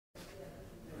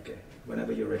Okay,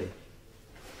 whenever you're ready.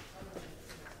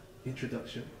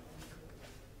 Introduction.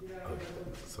 Okay,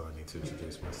 so I need to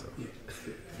introduce myself. Yeah.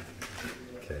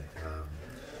 Okay,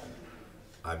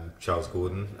 I'm Charles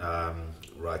Gordon,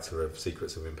 writer of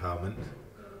Secrets of Empowerment,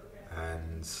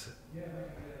 and yeah,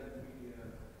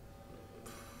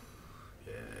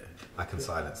 I can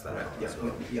silence that Right. part Yeah, as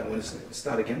well. yeah, I want to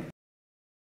start again.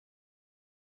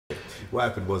 What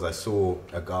happened was I saw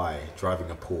a guy driving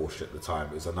a Porsche at the time.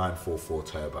 It was a 944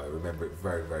 Turbo. I remember it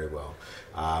very, very well.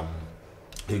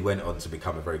 He went on to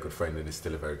become a very good friend and is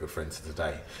still a very good friend to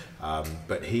today.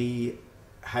 But he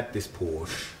had this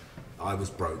Porsche. I was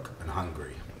broke and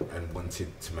hungry and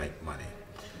wanted to make money.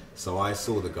 So I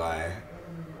saw the guy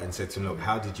and said to him, look,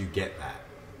 how did you get that?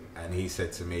 And he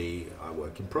said to me, I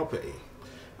work in property.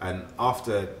 And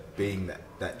after being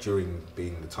during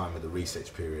being the time of the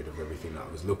research period of everything that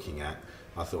I was looking at,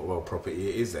 I thought, well, property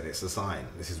it is then, it's a sign.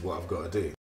 This is what I've got to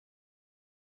do.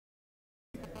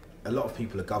 A lot of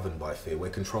people are governed by fear.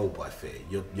 We're controlled by fear.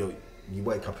 You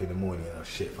wake up in the morning and, oh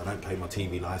shit, if I don't pay my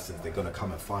TV license, they're going to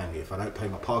come and find me. If I don't pay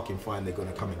my parking fine, they're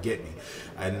going to come and get me.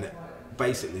 And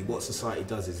basically what society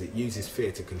does is it uses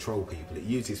fear to control people. It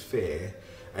uses fear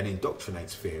and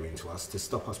indoctrinates fear into us to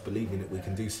stop us believing that we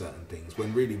can do certain things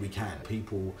when really we can.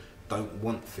 People don't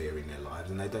want fear in their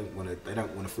lives and they don't want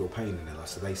to feel pain in their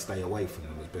lives, so they stay away from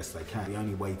them as best they can. The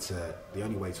only way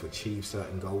to achieve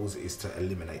certain goals is to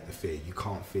eliminate the fear. You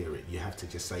can't fear it. You have to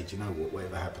just say, do you know what,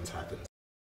 whatever happens, happens.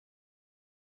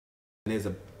 And there's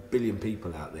a billion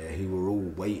people out there who are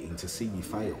all waiting to see you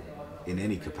fail in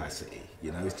any capacity.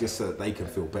 You know, it's just so that they can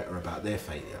feel better about their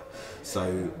failure.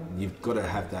 So you've got to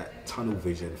have that tunnel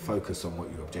vision, focus on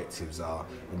what your objectives are,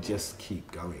 and just keep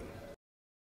going.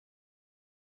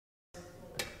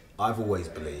 I've always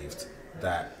believed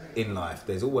that in life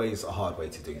there's always a hard way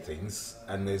to do things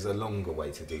and there's a longer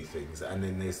way to do things, and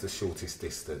then there's the shortest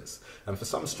distance. And for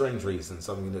some strange reason,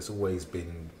 something that's always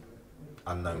been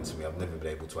unknown to me, I've never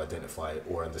been able to identify it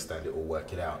or understand it or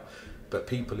work it out. But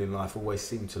people in life always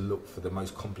seem to look for the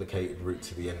most complicated route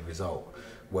to the end result.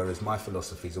 Whereas my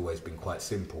philosophy's always been quite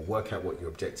simple. Work out what your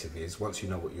objective is. Once you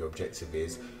know what your objective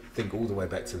is, think all the way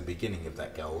back to the beginning of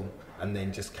that goal and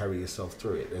then just carry yourself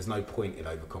through it. There's no point in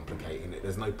overcomplicating it.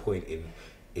 There's no point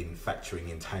in factoring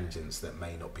in tangents that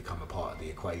may not become a part of the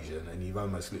equation, and you've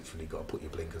almost literally got to put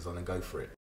your blinkers on and go for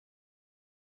it.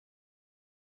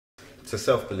 So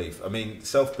self-belief. I mean,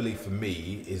 self-belief for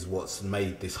me is what's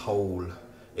made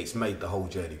it's made the whole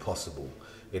journey possible,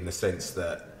 in the sense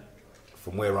that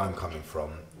from where I'm coming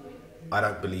from, I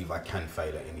don't believe I can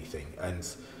fail at anything. And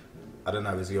I don't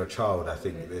know, as you're a child, I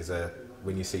think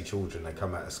when you see children, they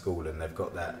come out of school and they've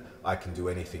got that I can do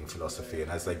anything philosophy,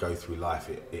 and as they go through life,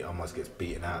 it almost gets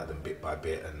beaten out of them bit by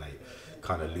bit, and they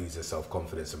kind of lose their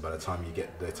self-confidence, and by the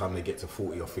time they get to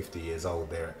 40 or 50 years old,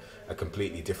 they're a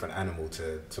completely different animal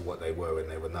to what they were when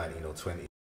they were 19 or 20.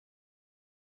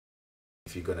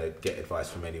 If you're going to get advice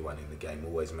from anyone in the game,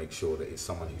 always make sure that it's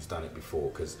someone who's done it before,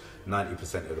 because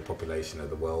 90% of the population of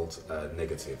the world are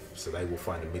negative, so they will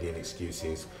find a million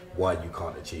excuses why you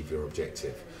can't achieve your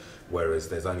objective. Whereas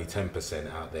there's only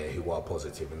 10% out there who are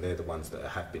positive, and they're the ones that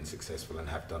have been successful and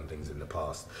have done things in the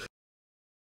past.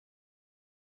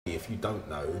 If you don't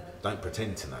know, don't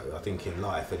pretend to know. I think in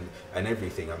life and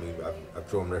everything, I mean, I've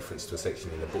drawn reference to a section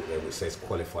in the book there which says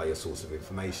qualify your source of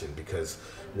information, because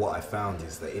what I found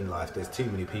is that in life there's too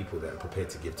many people that are prepared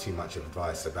to give too much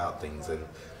advice about things and,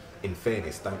 in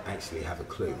fairness, don't actually have a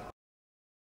clue.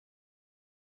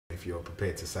 If you're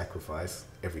prepared to sacrifice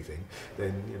everything,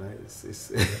 then, you know,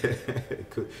 it's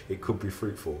it could be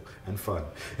fruitful and fun.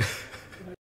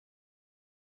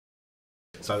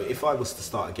 So if I was to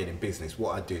start again in business,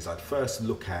 what I'd do is I'd first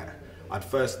look at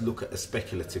a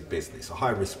speculative business, a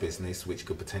high-risk business which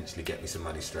could potentially get me some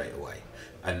money straight away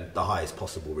and the highest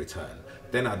possible return.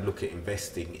 Then I'd look at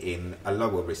investing in a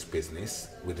lower-risk business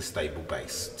with a stable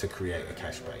base to create a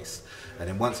cash base. And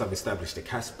then once I've established a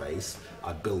cash base,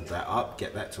 I'd build that up,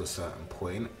 get that to a certain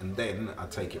point, and then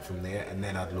I'd take it from there, and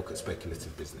then I'd look at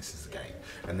speculative businesses again.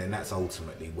 And then that's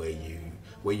ultimately where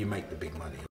you make the big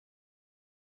money.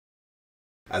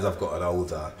 As I've gotten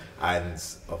older, and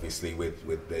obviously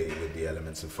with the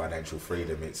elements of financial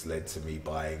freedom, it's led to me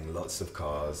buying lots of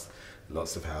cars,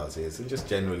 lots of houses, and just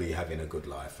generally having a good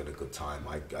life and a good time.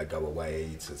 I go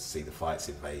away to see the fights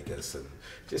in Vegas and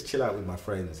just chill out with my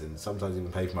friends, and sometimes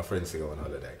even pay for my friends to go on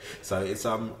holiday. So it's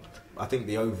I think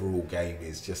the overall game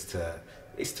is just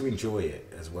to enjoy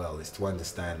it as well. It's to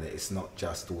understand that it's not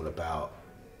just all about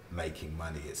making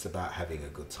money. It's about having a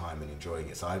good time and enjoying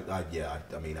it. So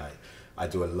I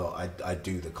do a lot. I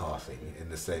do the car thing in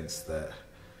the sense that,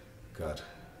 God,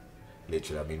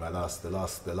 Literally, I mean,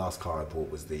 the last car I bought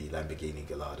was the Lamborghini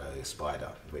Gallardo Spider,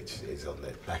 which is on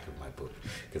the back of my book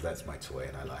because that's my toy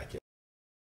and I like it.